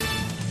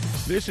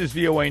This is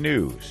VOA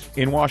News.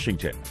 In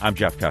Washington, I'm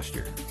Jeff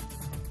Custer.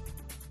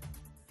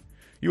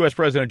 U.S.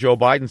 President Joe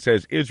Biden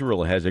says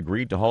Israel has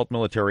agreed to halt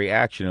military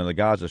action in the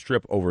Gaza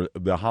Strip over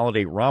the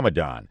holiday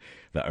Ramadan,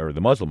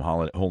 the Muslim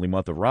holy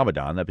month of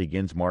Ramadan that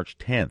begins March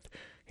 10th.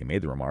 He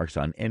made the remarks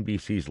on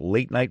NBC's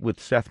Late Night with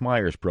Seth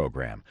Meyers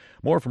program.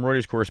 More from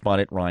Reuters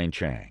correspondent Ryan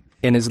Chang.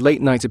 In his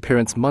late-night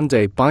appearance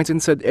Monday,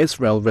 Biden said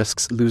Israel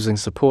risks losing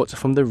support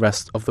from the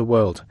rest of the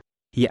world.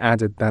 He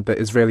added that the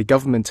Israeli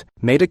government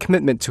made a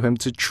commitment to him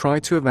to try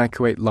to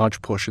evacuate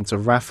large portions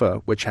of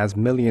Rafah, which has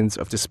millions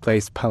of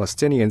displaced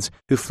Palestinians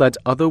who fled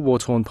other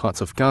war-torn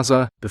parts of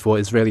Gaza before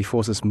Israeli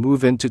forces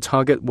move in to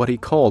target what he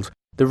called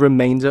the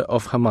remainder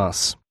of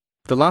Hamas.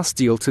 The last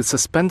deal to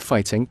suspend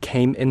fighting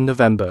came in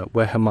November,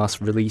 where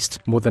Hamas released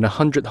more than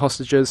 100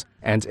 hostages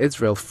and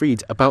Israel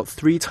freed about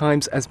 3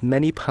 times as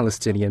many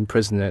Palestinian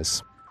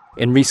prisoners.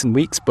 In recent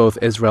weeks, both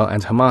Israel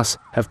and Hamas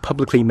have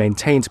publicly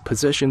maintained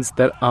positions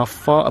that are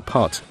far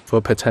apart for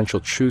a potential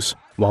truce,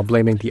 while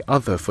blaming the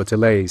other for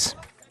delays.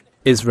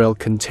 Israel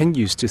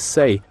continues to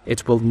say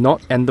it will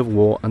not end the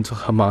war until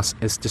Hamas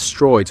is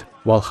destroyed,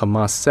 while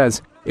Hamas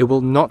says it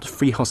will not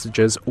free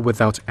hostages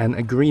without an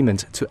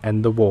agreement to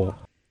end the war.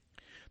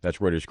 That's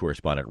Reuters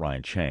correspondent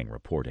Ryan Chang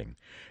reporting.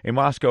 A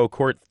Moscow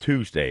court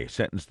Tuesday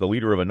sentenced the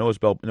leader of a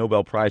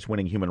Nobel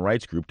Prize-winning human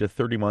rights group to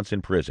 30 months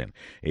in prison.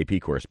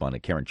 AP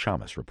correspondent Karen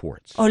Chamas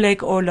reports.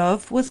 Oleg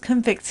Orlov was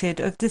convicted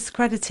of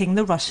discrediting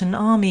the Russian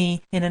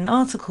army in an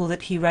article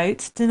that he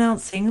wrote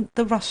denouncing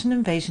the Russian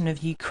invasion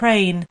of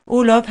Ukraine.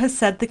 Orlov has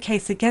said the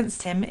case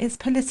against him is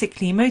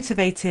politically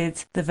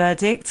motivated. The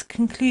verdict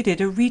concluded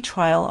a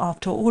retrial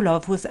after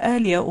Orlov was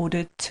earlier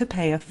ordered to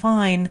pay a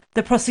fine.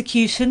 The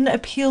prosecution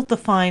appealed the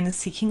fine,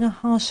 seeking a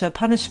harsher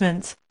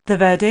punishment. The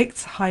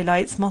verdict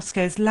highlights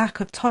Moscow's lack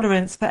of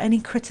tolerance for any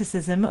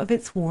criticism of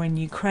its war in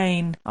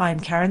Ukraine. I'm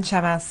Karen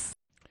Chamas.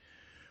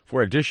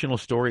 For additional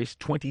stories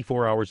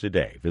 24 hours a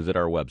day, visit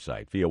our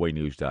website,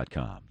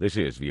 voanews.com. This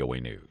is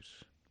VOA News.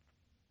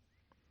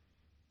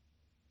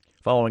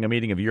 Following a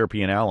meeting of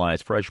European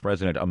allies, French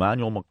President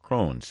Emmanuel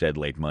Macron said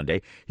late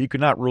Monday he could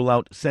not rule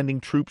out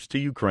sending troops to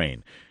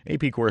Ukraine.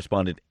 AP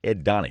correspondent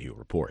Ed Donahue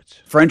reports.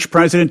 French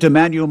President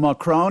Emmanuel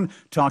Macron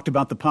talked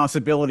about the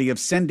possibility of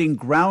sending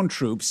ground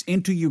troops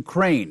into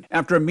Ukraine.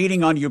 After a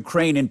meeting on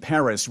Ukraine in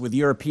Paris with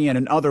European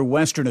and other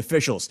Western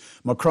officials,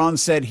 Macron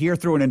said here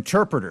through an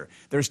interpreter,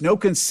 there's no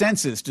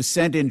consensus to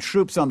send in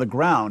troops on the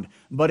ground,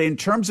 but in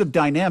terms of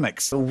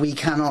dynamics, we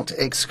cannot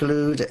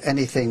exclude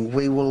anything.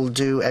 We will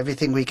do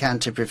everything we can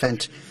to prevent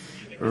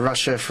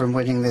Russia from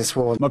winning this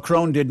war.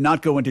 Macron did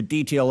not go into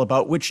detail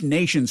about which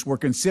nations were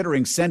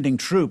considering sending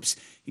troops.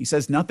 He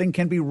says nothing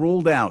can be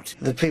ruled out.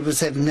 The people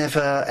said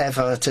never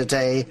ever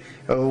today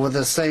were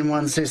the same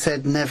ones who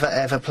said never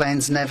ever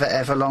planes, never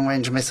ever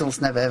long-range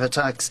missiles, never ever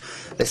tanks.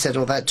 They said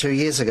all that 2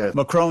 years ago.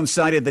 Macron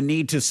cited the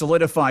need to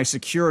solidify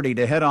security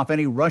to head off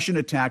any Russian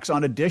attacks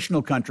on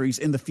additional countries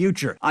in the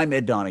future. I'm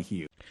Ed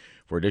Donahue.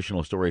 For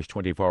additional stories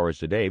 24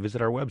 hours a day, visit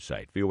our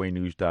website,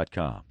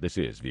 voanews.com. This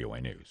is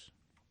VOA News.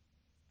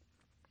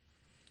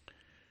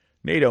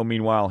 NATO,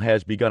 meanwhile,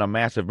 has begun a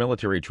massive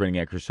military training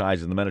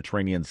exercise in the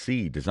Mediterranean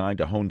Sea designed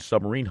to hone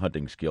submarine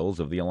hunting skills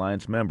of the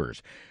alliance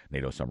members.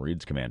 NATO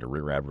Submarines Commander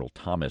Rear Admiral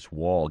Thomas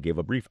Wall gave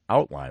a brief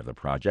outline of the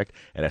project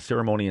at a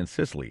ceremony in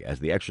Sicily as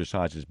the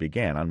exercises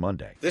began on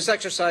Monday. This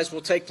exercise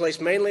will take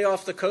place mainly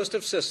off the coast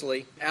of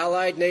Sicily.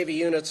 Allied Navy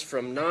units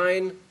from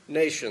 9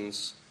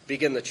 nations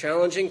begin the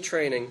challenging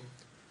training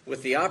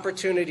with the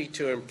opportunity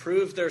to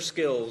improve their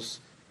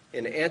skills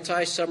in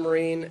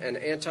anti-submarine and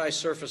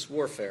anti-surface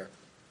warfare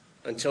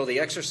until the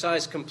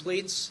exercise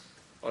completes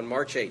on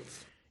March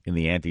 8th. In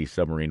the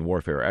anti-submarine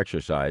warfare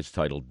exercise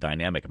titled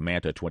Dynamic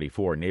Manta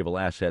 24, naval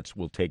assets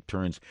will take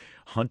turns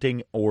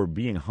hunting or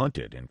being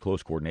hunted in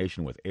close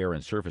coordination with air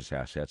and surface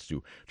assets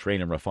to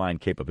train and refine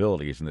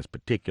capabilities in this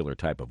particular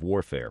type of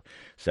warfare.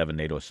 7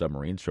 NATO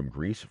submarines from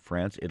Greece,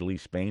 France, Italy,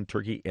 Spain,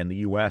 Turkey, and the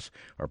U.S.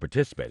 are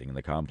participating in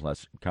the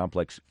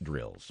complex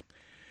drills.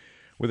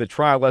 With a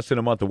trial less than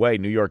a month away, a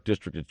New York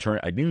District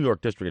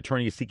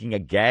Attorney is seeking a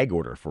gag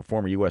order for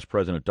former U.S.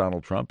 President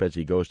Donald Trump as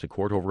he goes to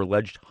court over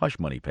alleged hush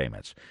money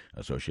payments.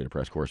 Associated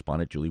Press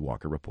correspondent Julie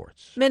Walker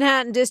reports.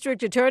 Manhattan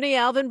District Attorney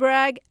Alvin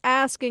Bragg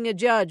asking a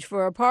judge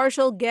for a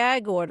partial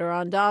gag order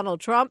on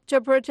Donald Trump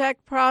to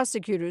protect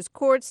prosecutors,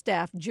 court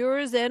staff,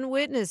 jurors, and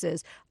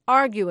witnesses,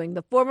 arguing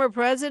the former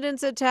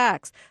president's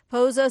attacks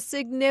pose a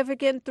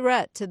significant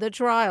threat to the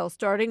trial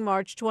starting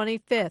March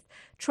 25th.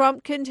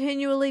 Trump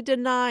continually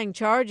denying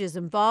charges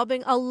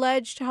involving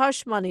alleged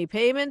hush money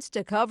payments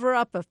to cover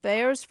up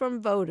affairs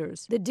from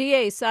voters. The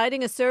DA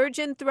citing a surge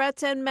in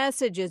threats and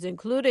messages,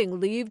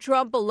 including leave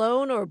Trump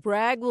alone or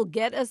Bragg will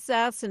get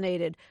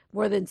assassinated.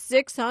 More than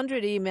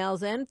 600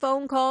 emails and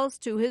phone calls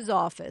to his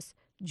office.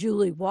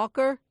 Julie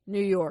Walker,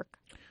 New York.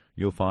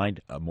 You'll find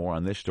more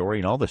on this story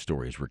and all the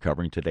stories we're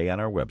covering today on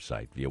our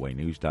website,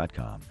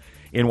 voanews.com.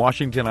 In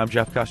Washington, I'm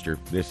Jeff Custer.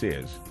 This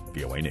is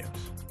VOA News.